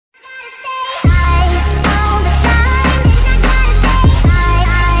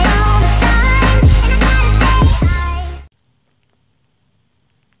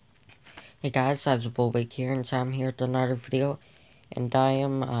Hey guys, it's Bulwick here, and I'm here with another video, and I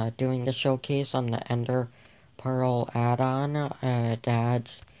am doing a showcase on the Ender Pearl add-on. It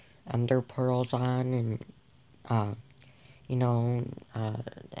adds Ender Pearls on, and uh, you know,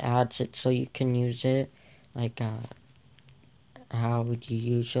 adds it so you can use it like how you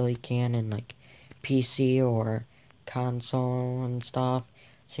usually can in like PC or console and stuff.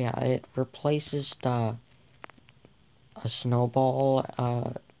 So yeah, it replaces the a snowball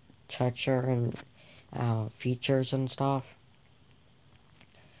texture and features and stuff.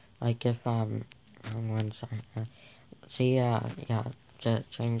 Like if one second. See, yeah, it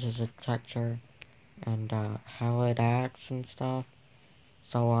changes the texture and how it acts and stuff.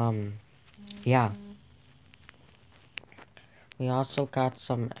 So yeah, we also got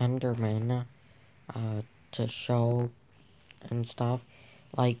some Enderman to show and stuff.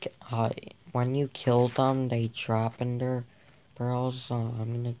 Like when you kill them, they drop Ender pearls. So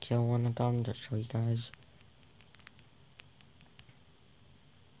I'm gonna kill one of them to show you guys.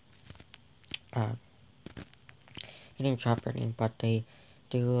 Uh, he didn't drop any, but they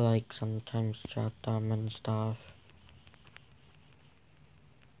do like sometimes drop them and stuff.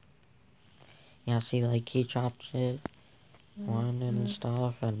 Yeah, see, like, he drops it, one and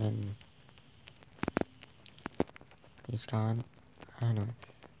stuff, and then he's gone. I know.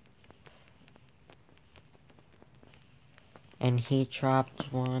 And he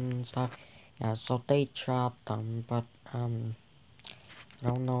dropped one and stuff. Yeah, so they dropped them, but, I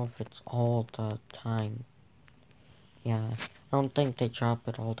don't know if it's all the time. Yeah, I don't think they drop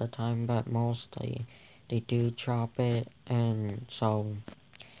it all the time, but mostly they do drop it, and so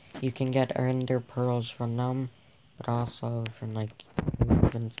you can get Ender Pearls from them, but also from, like,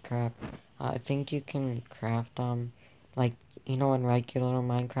 craft. I think you can craft them, like, you know, in regular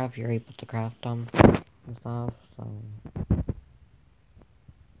Minecraft, you're able to craft them and stuff, so.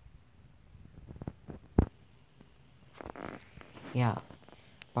 Yeah,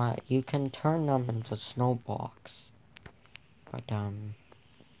 but you can turn them into snowblocks, but,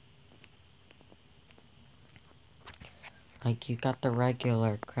 like, you got the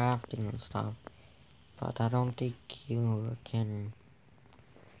regular crafting and stuff, but I don't think you can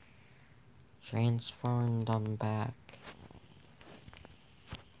transform them back.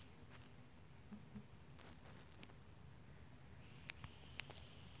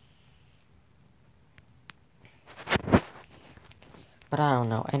 But I don't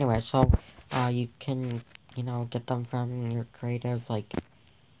know. Anyway, so, you can, you know, get them from your creative, like,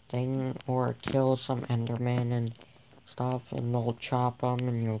 thing, or kill some Enderman and stuff, and they'll chop them,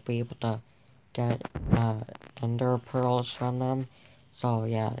 and you'll be able to get, Ender Pearls from them. So,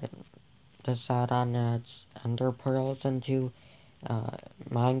 yeah, this add-on adds Ender Pearls into,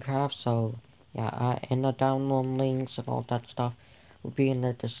 Minecraft, so, yeah, and the download links and all that stuff will be in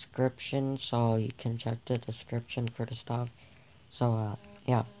the description, so you can check the description for the stuff. So,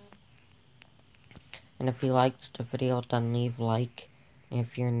 yeah. And if you liked the video, then leave a like. And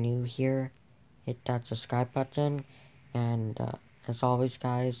if you're new here, hit that subscribe button. And as always,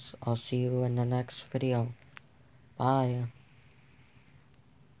 guys, I'll see you in the next video. Bye.